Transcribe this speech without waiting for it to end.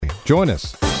Join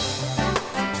us.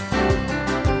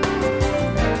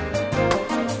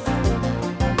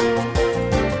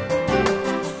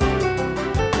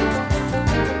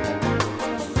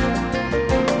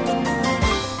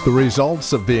 The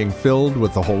results of being filled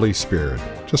with the Holy Spirit.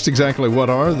 Just exactly what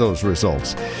are those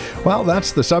results? Well,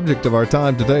 that's the subject of our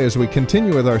time today as we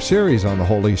continue with our series on the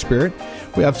Holy Spirit.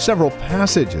 We have several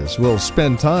passages we'll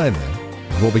spend time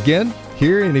in. We'll begin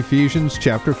here in Ephesians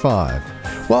chapter 5.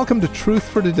 Welcome to Truth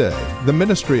for Today, the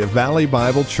ministry of Valley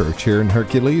Bible Church here in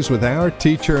Hercules with our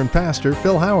teacher and pastor,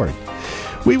 Phil Howard.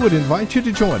 We would invite you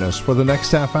to join us for the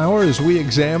next half hour as we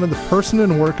examine the person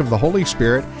and work of the Holy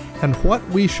Spirit and what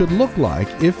we should look like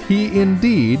if He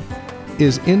indeed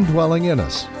is indwelling in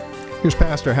us. Here's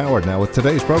Pastor Howard now with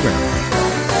today's program.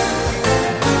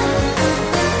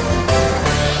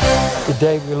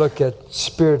 Today we look at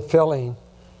Spirit-filling,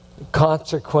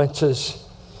 consequences,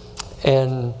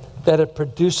 and that it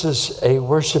produces a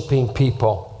worshiping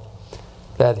people,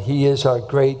 that He is our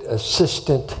great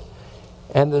assistant.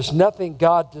 And there's nothing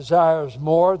God desires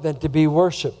more than to be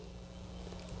worshiped,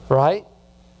 right?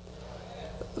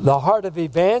 The heart of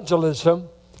evangelism,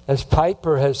 as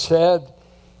Piper has said,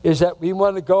 is that we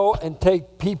want to go and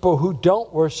take people who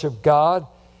don't worship God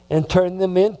and turn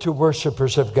them into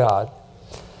worshipers of God.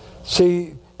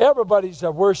 See, everybody's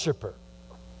a worshiper.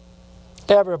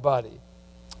 Everybody.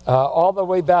 All the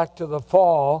way back to the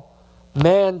fall,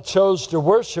 man chose to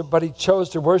worship, but he chose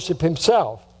to worship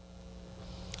himself.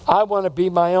 I want to be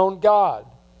my own God.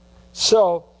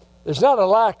 So, there's not a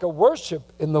lack of worship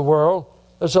in the world.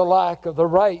 There's a lack of the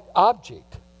right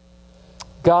object.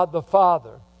 God the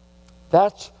Father.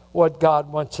 That's what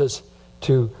God wants us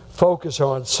to focus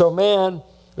on. So man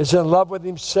is in love with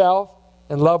himself,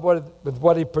 in love with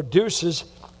what he produces.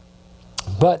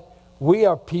 But we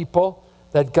are people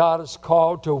that God has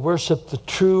called to worship the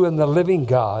true and the living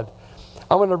God.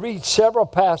 I'm going to read several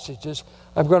passages.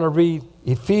 I'm going to read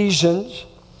Ephesians,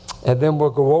 and then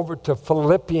we'll go over to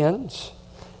Philippians,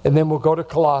 and then we'll go to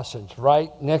Colossians, right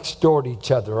next door to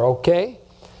each other, okay?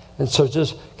 And so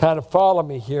just kind of follow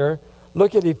me here.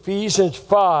 Look at Ephesians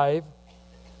 5.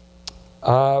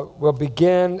 We'll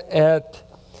begin at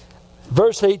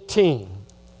verse 18.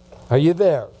 Are you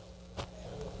there?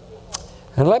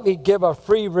 And let me give a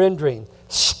free rendering.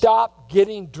 Stop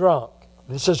getting drunk.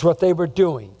 This is what they were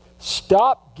doing.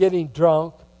 Stop getting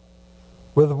drunk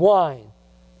with wine.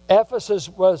 Ephesus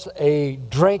was a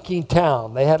drinking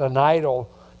town. They had an idol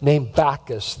named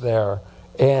Bacchus there.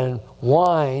 And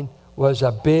wine was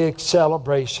a big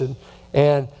celebration.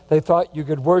 And they thought you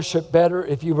could worship better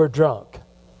if you were drunk.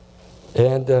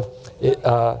 And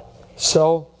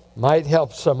so might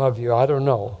help some of you. I don't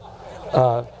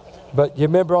know. But you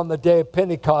remember on the day of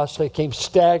Pentecost, they came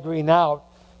staggering out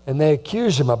and they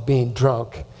accused him of being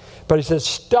drunk. But he says,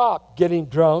 stop getting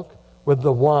drunk with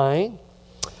the wine,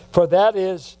 for that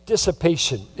is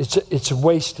dissipation. It's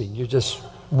wasting. You're just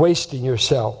wasting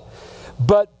yourself.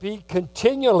 But be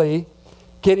continually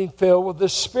getting filled with the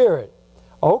Spirit.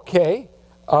 Okay,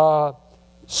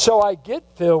 so I get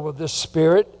filled with the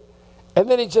Spirit, and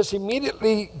then he just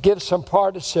immediately gives some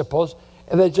participles,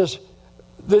 and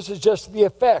this is just the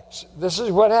effects. This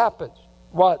is what happens.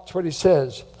 Watch what he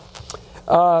says.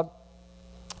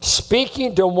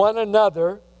 Speaking to one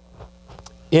another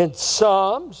in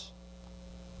psalms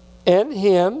and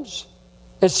hymns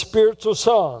and spiritual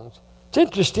songs. It's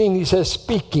interesting, he says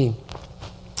speaking.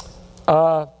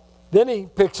 Then he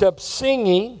picks up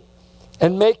singing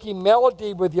and making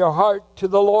melody with your heart to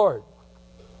the Lord.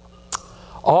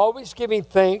 Always giving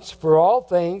thanks for all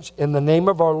things in the name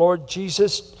of our Lord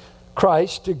Jesus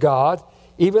Christ to God,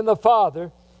 even the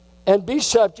Father, and be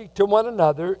subject to one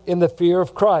another in the fear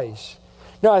of Christ.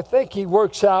 Now, I think he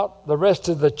works out the rest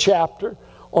of the chapter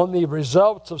on the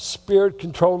results of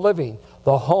Spirit-controlled living.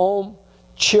 The home,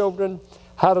 children,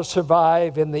 how to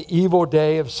survive in the evil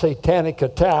day of satanic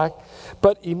attack.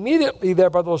 But immediately there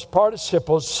are those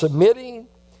participles: submitting,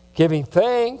 giving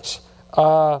thanks,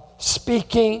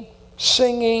 speaking,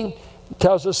 singing. It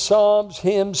tells us psalms,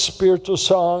 hymns, spiritual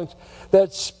songs.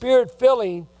 That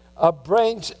Spirit-filling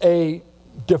brings a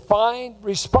defined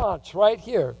response right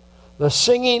here. The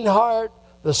singing heart,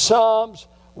 the psalms,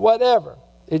 whatever.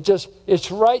 It's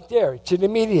right there. It's an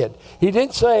immediate. He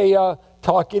didn't say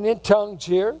talking in tongues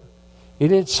here. He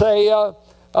didn't say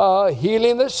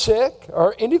healing the sick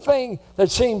or anything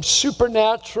that seems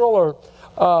supernatural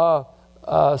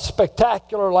or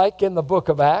spectacular like in the book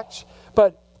of Acts.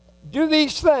 But do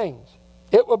these things.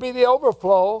 It will be the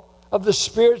overflow of the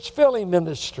Spirit's filling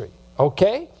ministry.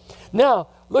 Okay? Now,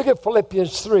 look at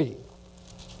Philippians 3.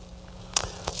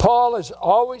 Paul is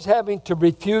always having to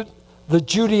refute the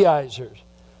Judaizers.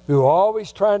 who are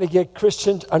always trying to get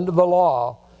Christians under the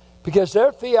law because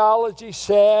their theology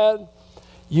said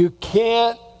you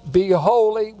can't be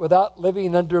holy without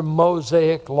living under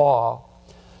Mosaic law.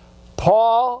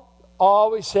 Paul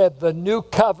always said the new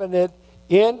covenant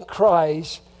in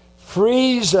Christ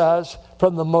frees us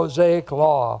from the Mosaic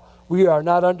law. We are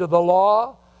not under the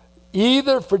law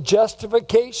either for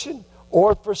justification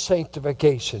or for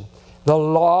sanctification. The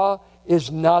law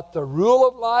is not the rule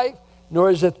of life, nor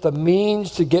is it the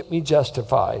means to get me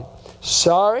justified.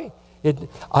 Sorry,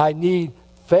 I need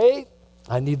faith.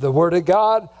 I need the Word of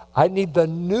God. I need the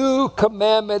new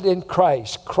commandment in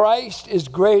Christ. Christ is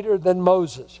greater than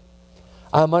Moses.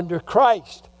 I'm under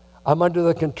Christ. I'm under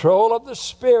the control of the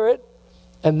Spirit,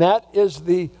 and that is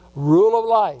the rule of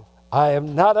life. I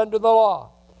am not under the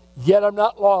law, yet I'm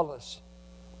not lawless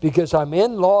because I'm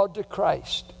in law to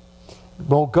Christ.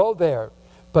 Won't go there,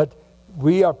 but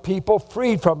we are people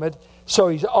freed from it. So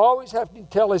he's always having to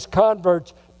tell his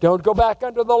converts, don't go back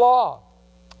under the law.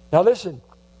 Now listen,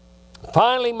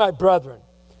 finally, my brethren,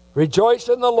 rejoice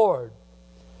in the Lord.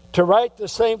 To write the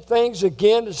same things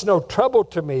again is no trouble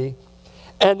to me,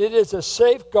 and it is a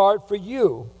safeguard for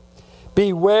you.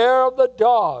 Beware of the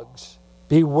dogs.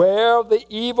 Beware of the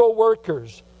evil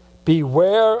workers.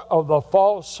 Beware of the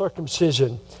false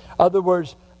circumcision. In other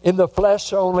words, in the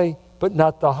flesh only, but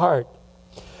not the heart.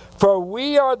 For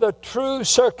we are the true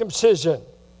circumcision,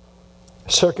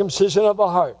 circumcision of the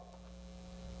heart,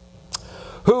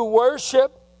 who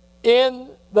worship in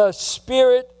the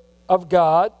Spirit of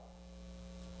God.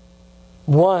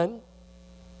 1.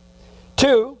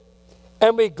 2.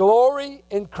 And we glory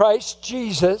in Christ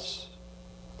Jesus.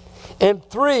 And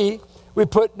 3. We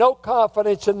put no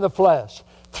confidence in the flesh.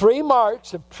 3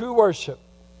 marks of true worship.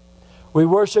 We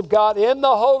worship God in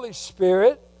the Holy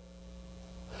Spirit.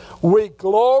 We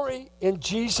glory in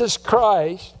Jesus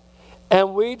Christ.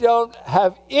 And we don't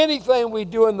have anything we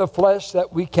do in the flesh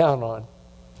that we count on.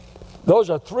 Those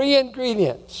are 3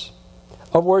 ingredients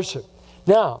of worship.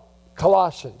 Now,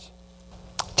 Colossians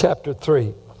chapter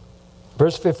 3,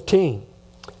 verse 15.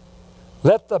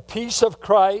 Let the peace of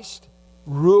Christ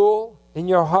rule in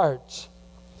your hearts,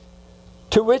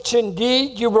 to which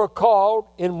indeed you were called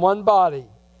in one body,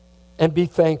 and be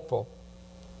thankful.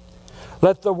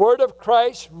 Let the word of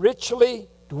Christ richly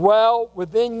dwell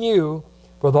within you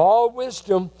with all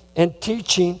wisdom and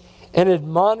teaching and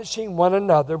admonishing one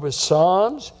another with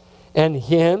psalms and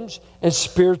hymns and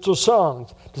spiritual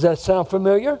songs. Does that sound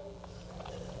familiar?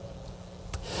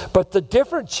 But the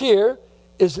difference here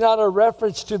is not a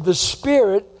reference to the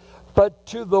Spirit, but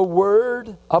to the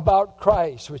word about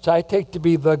Christ, which I take to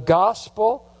be the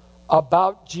gospel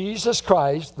about Jesus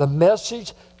Christ. The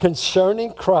message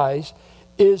concerning Christ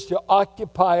is to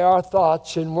occupy our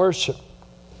thoughts in worship.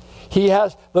 He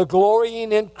has the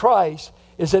glorying in Christ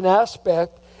is an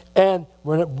aspect, and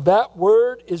when that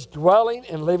word is dwelling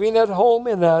and living at home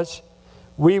in us,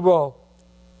 we will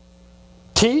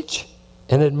teach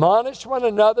and admonish one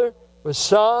another with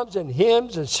psalms and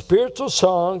hymns and spiritual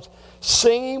songs,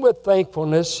 singing with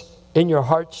thankfulness in your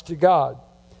hearts to God.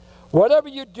 Whatever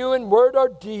you do in word or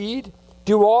deed,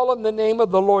 do all in the name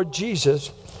of the Lord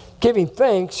Jesus, giving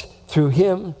thanks through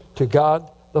him to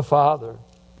God the Father.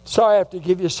 So I have to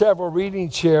give you several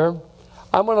readings here.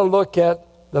 I'm going to look at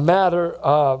the matter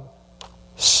of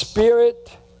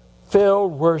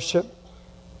Spirit-filled worship,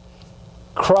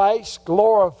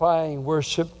 Christ-glorifying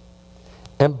worship,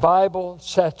 and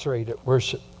Bible-saturated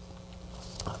worship.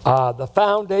 The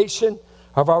foundation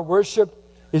of our worship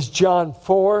is John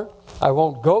 4. I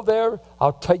won't go there.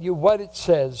 I'll tell you what it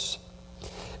says.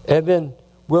 And then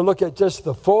we'll look at just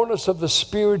the fullness of the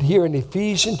Spirit here in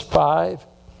Ephesians 5.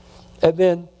 And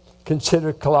then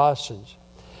consider Colossians.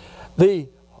 The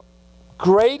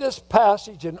greatest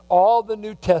passage in all the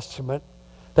New Testament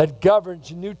that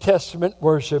governs New Testament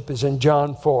worship is in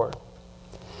John 4.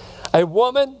 A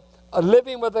woman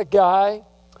living with a guy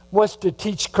wants to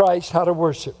teach Christ how to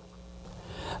worship.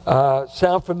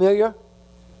 Sound familiar?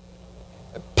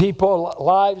 People,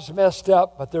 lives messed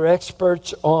up, but they're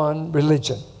experts on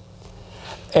religion.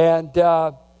 And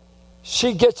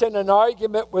she gets in an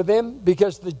argument with him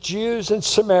because the Jews and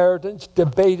Samaritans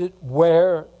debated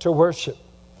where to worship.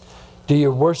 Do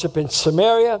you worship in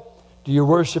Samaria? Do you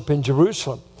worship in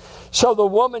Jerusalem? So the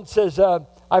woman says,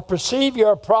 I perceive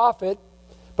you're a prophet,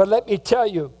 but let me tell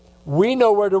you, we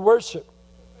know where to worship.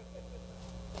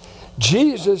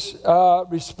 Jesus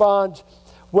responds,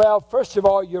 well, first of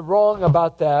all, you're wrong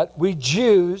about that. We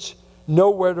Jews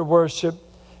know where to worship.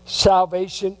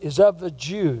 Salvation is of the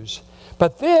Jews.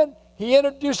 But then he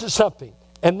introduces something.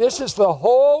 And this is the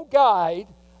whole guide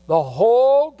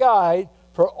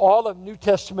for all of New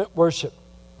Testament worship.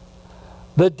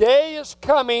 The day is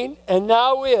coming, and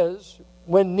now is,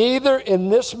 when neither in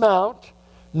this mount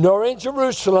nor in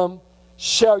Jerusalem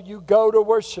shall you go to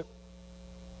worship.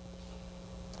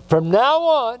 From now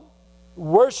on,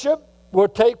 worship will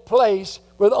take place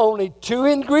with only two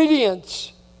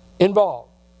ingredients involved.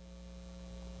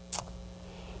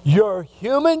 Your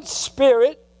human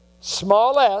spirit,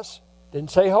 small s, didn't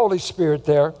say Holy Spirit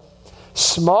there,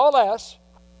 small s,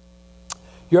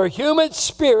 your human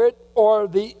spirit or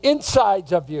the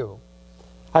insides of you.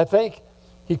 I think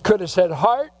he could have said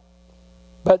heart,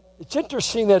 but it's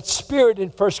interesting that spirit in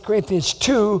 1 Corinthians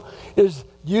 2 is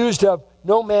used of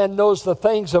no man knows the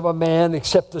things of a man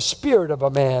except the spirit of a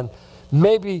man.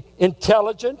 Maybe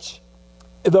intelligence,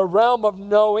 the realm of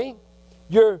knowing,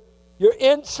 your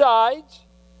insides.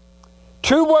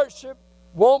 True worship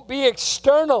won't be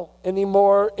external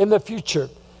anymore in the future.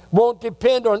 Won't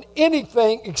depend on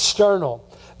anything external.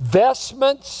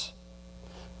 Vestments,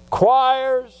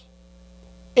 choirs,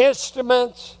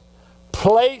 instruments,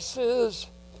 places,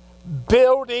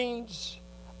 buildings,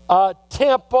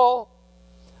 temple,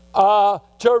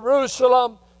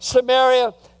 Jerusalem,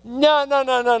 Samaria.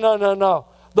 No.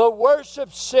 The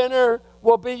worship center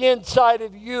will be inside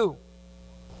of you.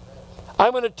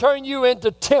 I'm going to turn you into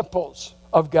temples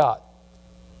of God.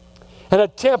 And a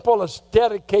temple is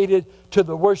dedicated to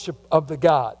the worship of the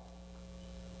God.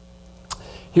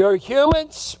 Your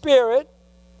human spirit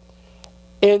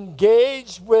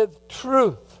engaged with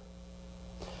truth.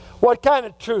 What kind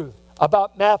of truth?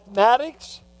 About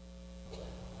mathematics?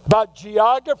 About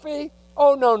geography?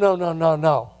 Oh,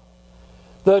 no.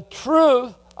 The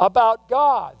truth about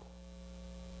God.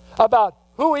 About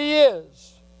who He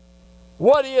is.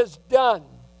 What He has done.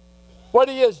 What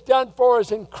He has done for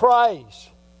us in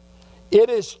Christ. It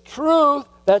is truth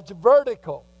that's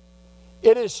vertical.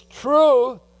 It is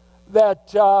truth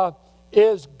that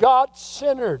is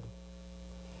God-centered.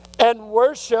 And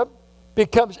worship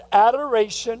becomes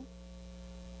adoration,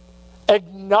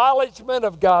 acknowledgement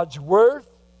of God's worth,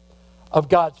 of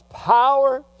God's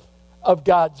power, of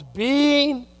God's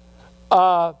being.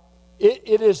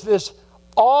 It is this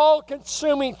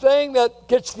all-consuming thing that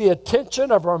gets the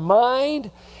attention of our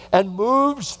mind and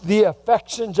moves the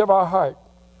affections of our heart.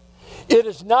 It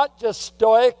is not just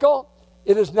stoical.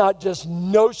 It is not just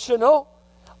notional.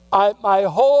 My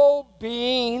whole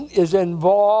being is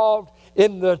involved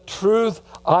in the truth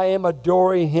I am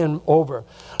adoring Him over.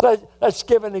 Let's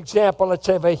give an example. Let's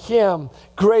have a hymn.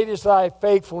 Great is thy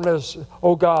faithfulness,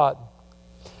 O God.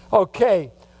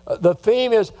 Okay, the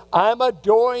theme is I'm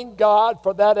adoring God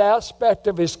for that aspect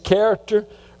of His character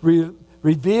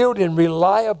revealed in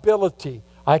reliability.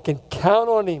 I can count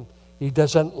on Him. He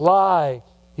doesn't lie.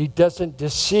 He doesn't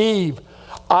deceive.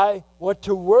 I want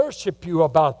to worship You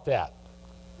about that.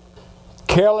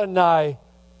 Carol and I,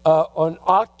 on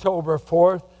October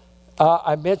 4th,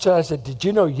 I said, did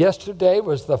you know yesterday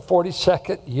was the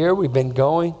 42nd year we've been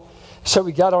going? So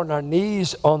we got on our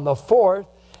knees on the 4th,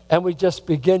 and we just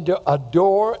began to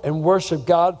adore and worship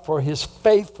God for His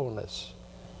faithfulness.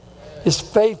 His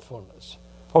faithfulness.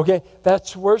 Okay,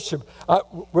 that's worship.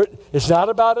 It's not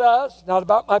about us, not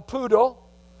about my poodle,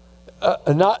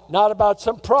 not about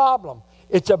some problem.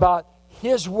 It's about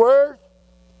His worth,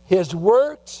 His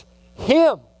works,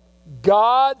 Him.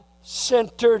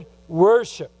 God-centered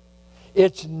worship.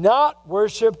 It's not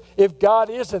worship if God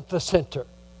isn't the center.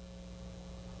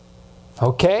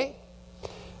 Okay?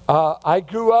 I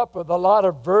grew up with a lot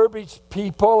of verbiage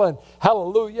people and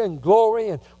hallelujah and glory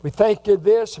and we thank You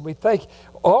this and we thank,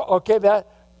 that.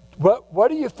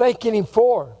 What are you thanking Him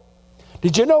for?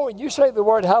 Did you know when you say the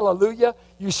word hallelujah,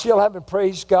 you still haven't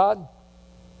praised God?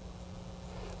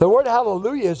 The word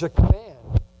hallelujah is a command.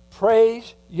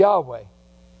 Praise Yahweh.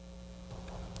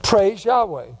 Praise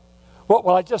Yahweh.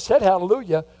 Well, I just said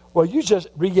hallelujah. Well, you just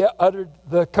re-uttered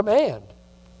the command.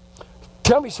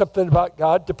 Tell me something about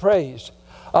God to praise.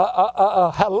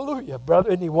 Hallelujah, brother.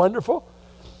 Isn't He wonderful?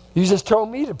 You just told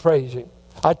me to praise Him.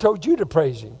 I told you to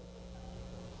praise Him.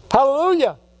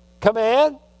 Hallelujah.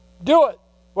 Command. Do it.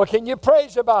 What can you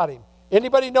praise about Him?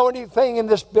 Anybody know anything in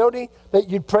this building that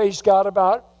you'd praise God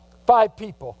about? 5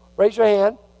 people. Raise your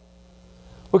hand.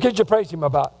 What could you praise Him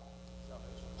about?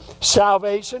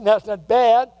 Salvation. That's not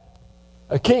bad.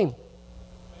 A king.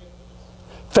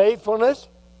 Faithfulness.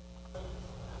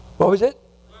 What was it?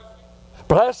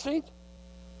 Blessing.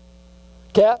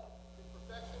 Cap.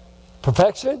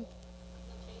 Perfection.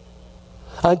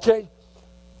 Unchanged.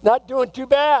 Not doing too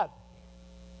bad.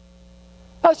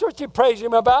 That's what you praise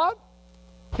Him about.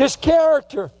 His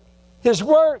character. His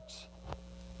works.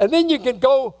 And then you can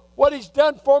go, what He's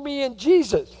done for me in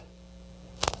Jesus.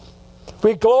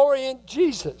 We glory in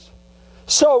Jesus.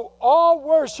 So all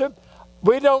worship,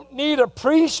 We don't need a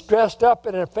priest dressed up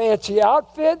in a fancy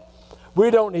outfit. We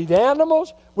don't need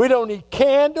animals. We don't need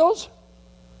candles.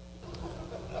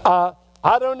 I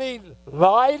don't need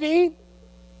lighting.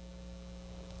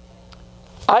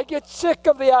 I get sick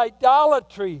of the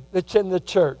idolatry that's in the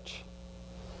church.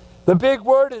 The big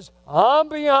word is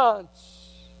ambiance.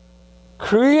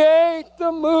 Create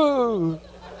the mood.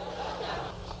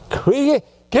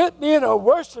 Get me in a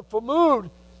worshipful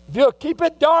mood. If you'll keep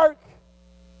it dark,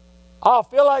 I'll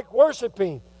feel like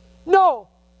worshiping. No,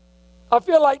 I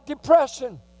feel like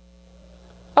depression.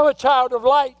 I'm a child of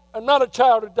light. I'm not a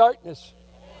child of darkness.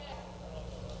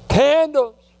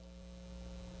 Candles.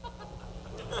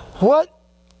 What?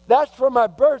 That's for my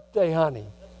birthday, honey.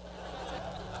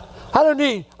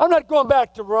 I'm not going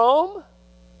back to Rome.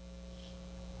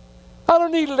 I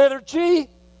don't need liturgy.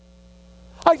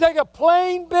 I can take a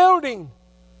plain building.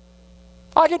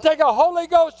 I can take a Holy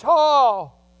Ghost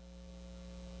hall.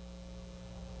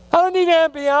 I don't need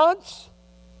ambiance.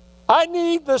 I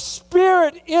need the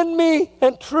Spirit in me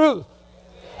and truth.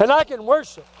 And I can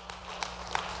worship.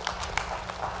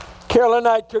 Carol and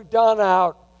I took Donna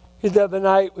out the other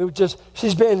night.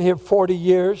 She's been here 40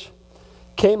 years.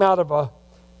 Came out of a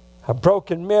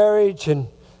broken marriage and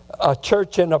a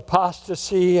church in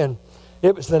apostasy. And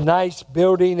it was the nice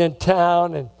building in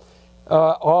town. And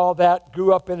all that,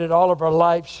 grew up in it all of her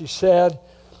life, she said.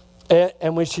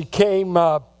 And when she came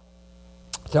to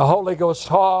Holy Ghost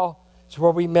Hall, it's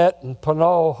where we met in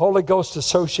Pinole, Holy Ghost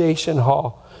Association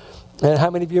Hall. And how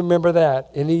many of you remember that?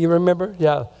 Any of you remember?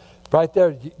 Yeah, right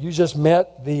there. You just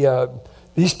met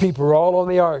these people were all on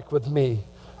the ark with me.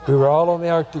 We were all on the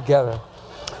ark together.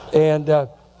 And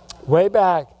way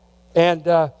back. And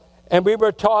we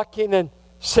were talking and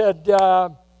said,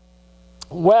 Donna,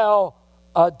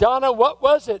 what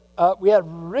was it? We had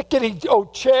rickety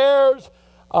old chairs.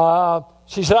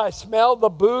 She said, I smelled the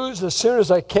booze as soon as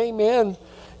I came in.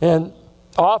 And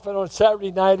often on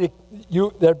Saturday night,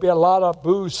 there'd be a lot of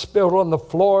booze spilled on the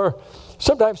floor.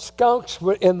 Sometimes skunks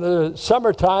in the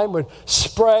summertime would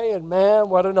spray, and man,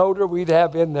 what an odor we'd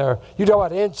have in there. You know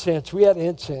what, incense. We had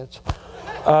incense.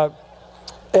 And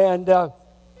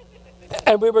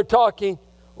we were talking,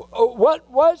 what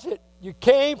was it? You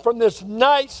came from this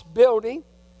nice building,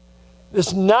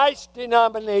 this nice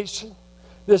denomination,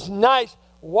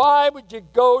 why would you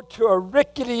go to a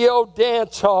rickety old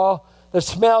dance hall that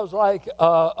smells like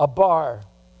a bar?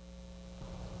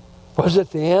 Was it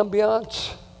the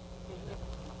ambiance?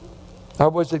 Or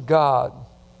was it God?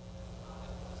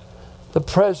 The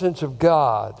presence of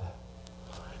God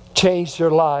changed her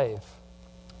life,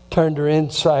 turned her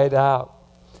inside out,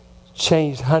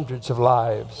 changed hundreds of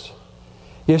lives.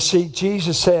 You see,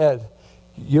 Jesus said,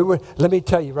 let me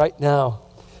tell you right now,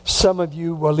 some of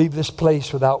you will leave this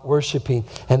place without worshiping,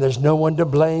 and there's no one to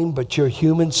blame but your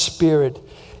human spirit.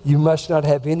 You must not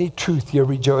have any truth you're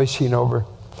rejoicing over.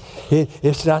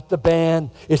 It's not the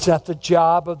band. It's not the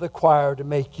job of the choir to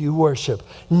make you worship.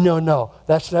 No.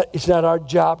 It's not our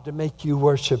job to make you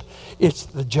worship. It's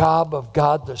the job of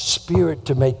God, the Spirit,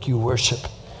 to make you worship.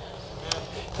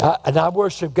 And I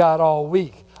worship God all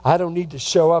week. I don't need to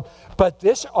show up. But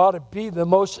this ought to be the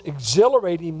most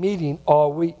exhilarating meeting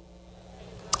all week.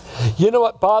 You know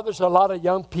what bothers a lot of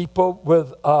young people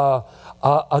with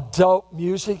adult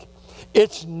music?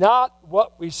 It's not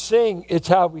what we sing, it's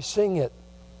how we sing it.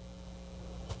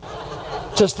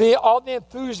 Just all the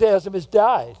enthusiasm has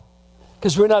died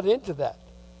because we're not into that.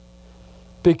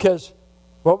 Because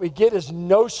what we get is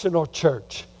notional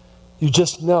church. You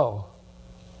just know.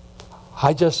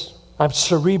 I'm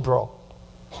cerebral.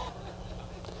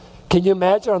 Can you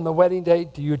imagine on the wedding day,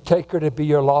 do you take her to be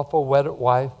your lawful wedded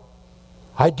wife?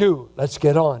 I do. Let's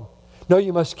get on. No,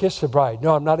 you must kiss the bride.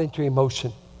 No, I'm not into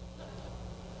emotion.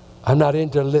 I'm not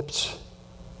into lips.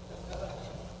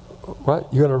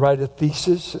 What? You're going to write a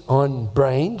thesis on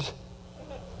brains?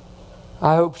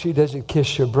 I hope she doesn't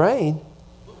kiss your brain.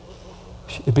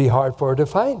 It'd be hard for her to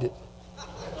find it.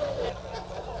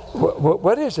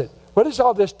 What is it? What is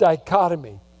all this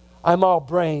dichotomy? I'm all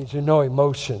brains and no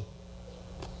emotion.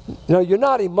 No, you're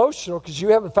not emotional because you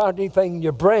haven't found anything in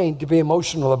your brain to be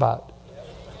emotional about.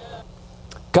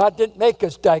 God didn't make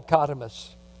us dichotomous.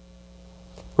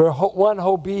 We're one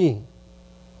whole being.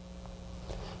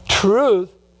 Truth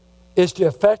is to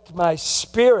affect my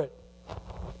spirit.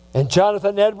 And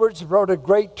Jonathan Edwards wrote a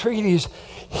great treatise.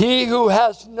 He who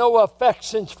has no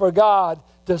affections for God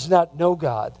does not know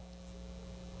God.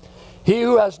 He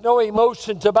who has no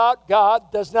emotions about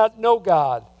God does not know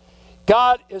God.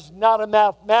 God is not a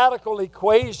mathematical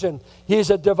equation. He's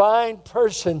a divine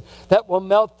person that will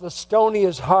melt the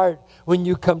stoniest heart when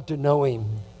you come to know Him.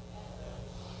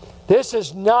 This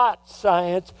is not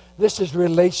science. This is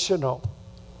relational.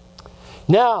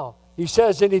 Now, he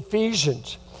says in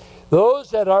Ephesians,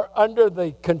 those that are under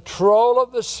the control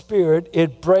of the Spirit,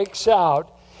 it breaks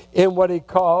out in what he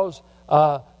calls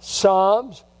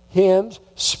psalms, hymns,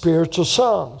 spiritual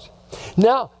songs.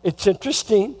 Now, it's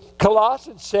interesting.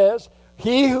 Colossians says,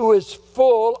 he who is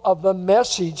full of the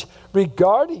message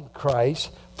regarding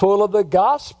Christ, full of the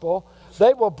gospel,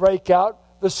 they will break out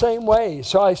the same way.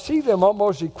 So I see them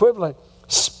almost equivalent.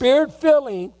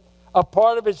 Spirit-filling, a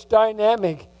part of its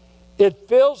dynamic, it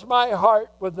fills my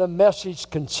heart with the message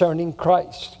concerning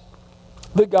Christ,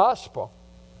 the gospel.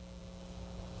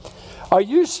 Are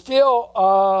you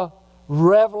still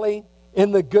reveling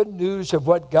in the good news of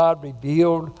what God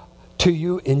revealed to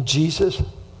you in Jesus?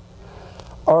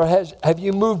 Or have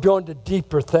you moved on to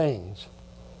deeper things?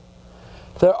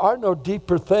 There are no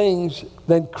deeper things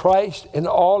than Christ and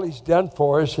all he's done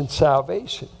for us in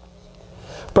salvation.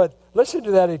 But listen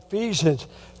to that Ephesians.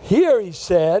 Here he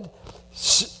said,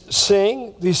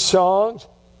 sing these songs,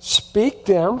 speak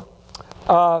them.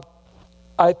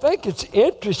 I think it's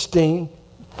interesting.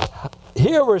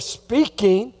 Here we're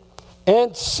speaking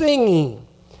and singing.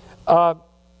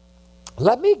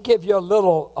 Let me give you a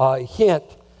little hint.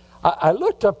 I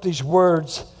looked up these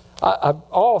words. I've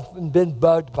often been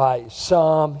bugged by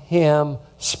psalm, hymn,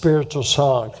 spiritual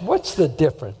songs. What's the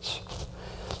difference?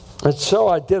 And so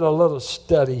I did a little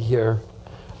study here.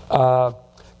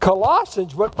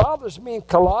 Colossians, what bothers me in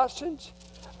Colossians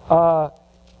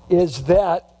is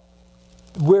that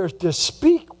we're to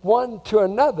speak one to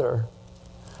another.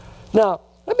 Now,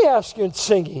 let me ask you in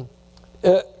singing.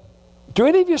 Do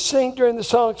any of you sing during the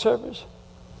song service?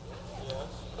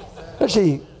 Let's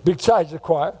see, besides the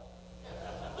choir.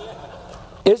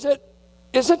 Is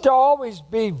it to always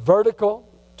be vertical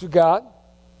to God?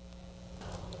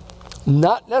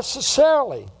 Not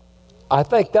necessarily. I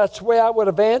think that's the way I would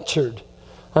have answered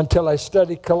until I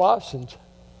studied Colossians.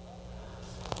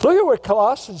 Look at what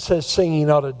Colossians says singing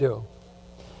ought to do.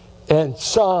 And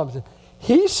Psalms.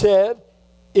 He said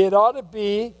it ought to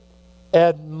be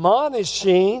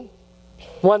admonishing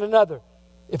one another.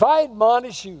 If I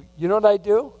admonish you, you know what I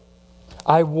do?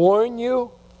 I warn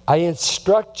you. I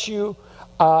instruct you.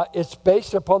 It's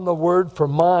based upon the word for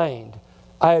mind.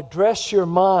 I address your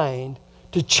mind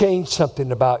to change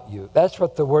something about you. That's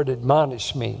what the word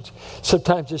admonish means.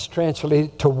 Sometimes it's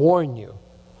translated to warn you.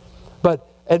 But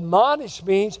admonish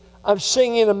means I'm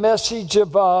singing a message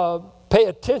of pay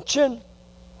attention,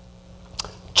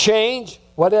 change,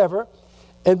 whatever.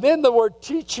 And then the word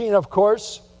teaching, of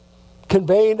course,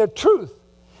 conveying the truth.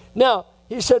 Now,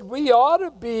 he said we ought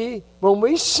to be, when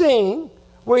we sing,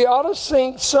 we ought to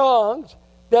sing songs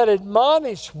that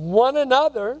admonish one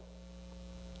another,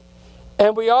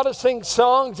 and we ought to sing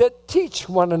songs that teach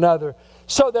one another.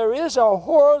 So there is a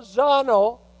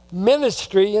horizontal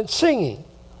ministry in singing.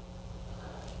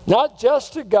 Not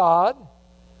just to God.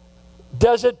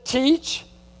 Does it teach?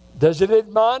 Does it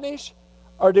admonish?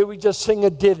 Or do we just sing a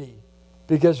ditty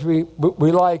because we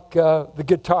like the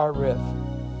guitar riff?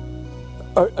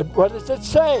 Or what does it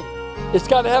say? It's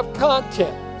got to have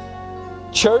content.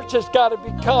 Church has got to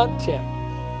be content.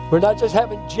 We're not just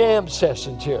having jam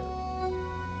sessions here.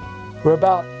 We're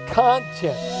about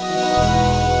content.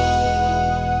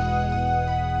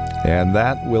 And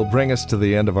that will bring us to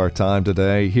the end of our time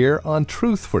today here on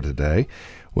Truth for Today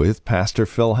with Pastor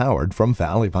Phil Howard from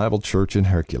Valley Bible Church in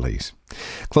Hercules.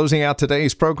 Closing out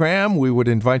today's program, we would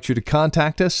invite you to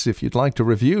contact us if you'd like to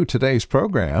review today's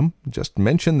program. Just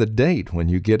mention the date when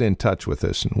you get in touch with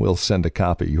us, and we'll send a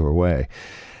copy your way.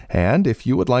 And if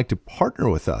you would like to partner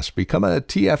with us, become a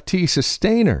TFT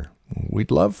sustainer, we'd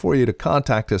love for you to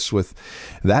contact us with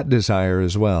that desire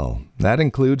as well. That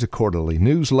includes a quarterly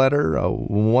newsletter, a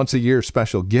once-a-year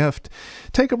special gift,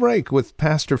 Take a Break with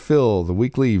Pastor Phil, the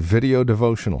weekly video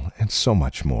devotional, and so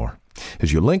much more.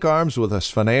 As you link arms with us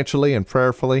financially and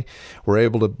prayerfully, we're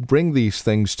able to bring these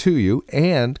things to you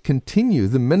and continue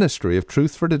the ministry of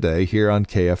Truth for Today here on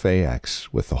KFAX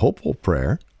with the hopeful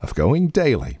prayer of going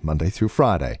daily, Monday through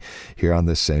Friday, here on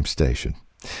this same station.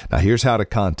 Now, here's how to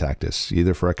contact us,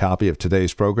 either for a copy of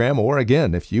today's program or,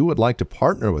 again, if you would like to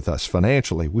partner with us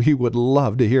financially, we would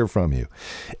love to hear from you.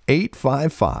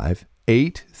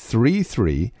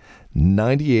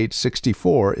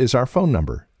 855-833-9864 is our phone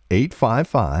number.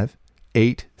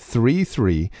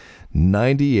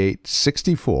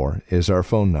 855-833-9864 is our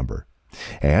phone number.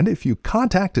 And if you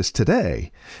contact us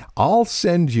today, I'll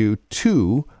send you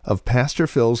 2 of Pastor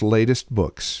Phil's latest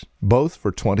books, both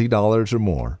for $20 or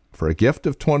more. For a gift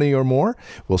of $20 or more,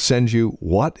 we'll send you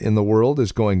What in the World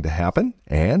is Going to Happen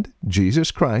and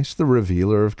Jesus Christ, the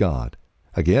Revealer of God.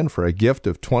 Again, for a gift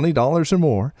of $20 or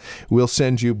more, we'll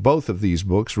send you both of these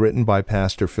books written by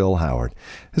Pastor Phil Howard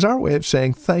as our way of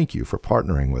saying thank you for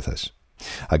partnering with us.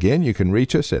 Again, you can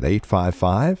reach us at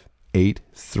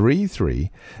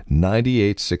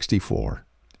 855-833-9864.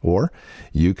 Or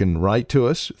you can write to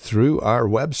us through our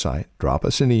website. Drop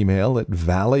us an email at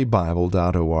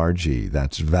valleybible.org.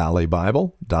 That's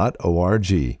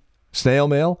valleybible.org. Snail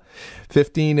mail,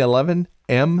 1511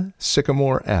 M.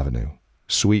 Sycamore Avenue,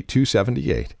 Suite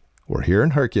 278. We're here in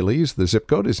Hercules. The zip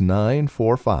code is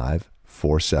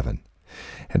 94547.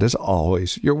 And as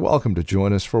always, you're welcome to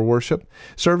join us for worship.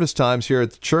 Service times here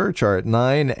at the church are at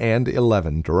 9 and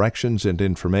 11. Directions and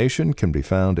information can be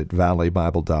found at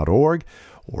valleybible.org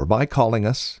or by calling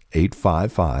us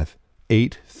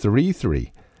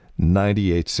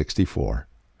 855-833-9864.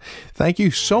 Thank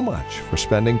you so much for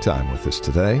spending time with us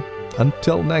today.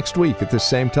 Until next week at the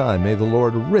same time, may the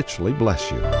Lord richly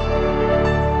bless you.